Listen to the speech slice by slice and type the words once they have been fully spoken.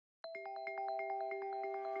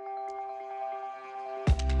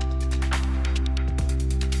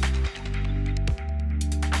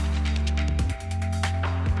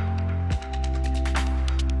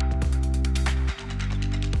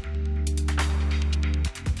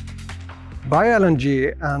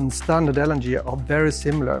Bio-LNG and standard LNG are very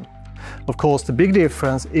similar. Of course, the big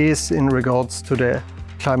difference is in regards to the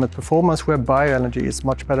climate performance, where Bio-LNG is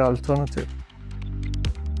much better alternative.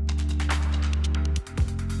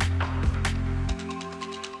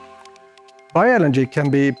 Bio-LNG can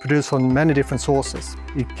be produced from many different sources.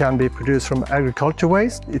 It can be produced from agriculture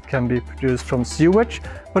waste, it can be produced from sewage,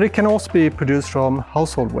 but it can also be produced from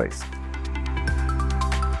household waste.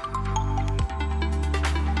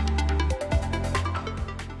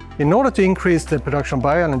 In order to increase the production of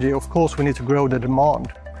Bio-LNG, of course, we need to grow the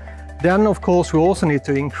demand. Then, of course, we also need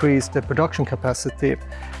to increase the production capacity.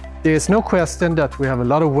 There is no question that we have a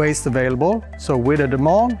lot of waste available, so with the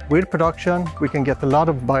demand, with production, we can get a lot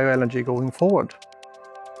of Bio-LNG going forward.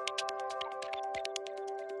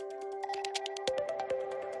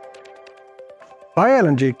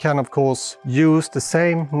 Bio-LNG can, of course, use the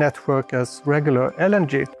same network as regular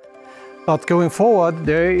LNG. But going forward,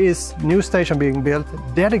 there is a new station being built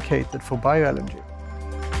dedicated for Bio-LNG.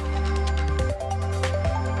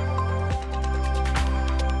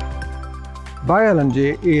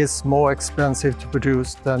 Bio-LNG is more expensive to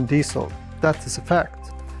produce than diesel. That is a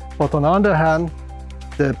fact. But on the other hand,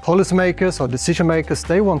 the policymakers or decision makers,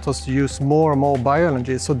 they want us to use more and more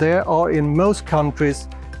Bio-LNG. So there are in most countries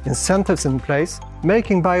incentives in place,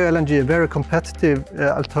 making Bio-LNG a very competitive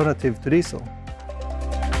alternative to diesel.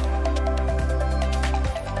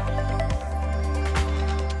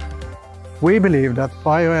 We believe that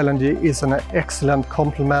Bio-LNG is an excellent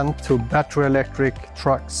complement to battery electric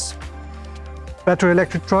trucks. Battery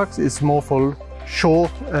electric trucks is more for short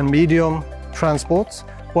and medium transports,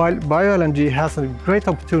 while Bio-LNG has a great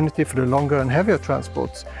opportunity for the longer and heavier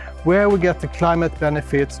transports, where we get the climate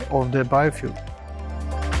benefits of the biofuel.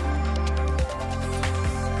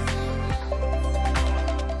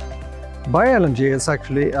 Bio-LNG is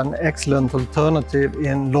actually an excellent alternative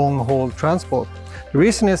in long-haul transport. The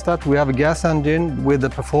reason is that we have a gas engine with the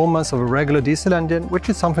performance of a regular diesel engine, which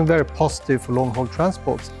is something very positive for long-haul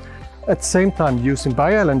transports. At the same time, using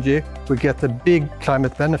Bio-LNG, we get a big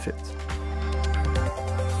climate benefit.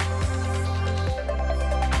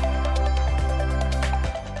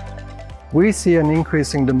 We see an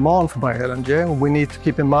increasing demand for Bio-LNG. We need to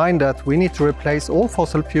keep in mind that we need to replace all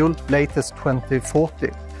fossil fuel latest 2040.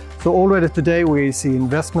 So already today we see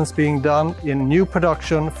investments being done in new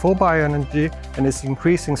production for Bio-LNG, and it's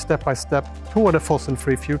increasing step by step toward a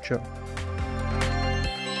fossil-free future.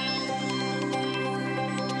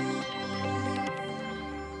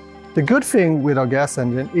 The good thing with our gas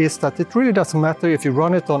engine is that it really doesn't matter if you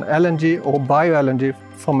run it on LNG or Bio-LNG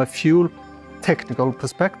from a fuel technical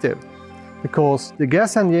perspective, because the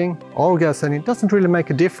gas engine, our gas engine, doesn't really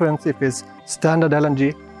make a difference if it's standard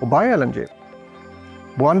LNG or Bio-LNG.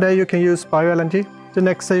 One day you can use Bio-LNG, the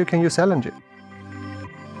next day you can use LNG.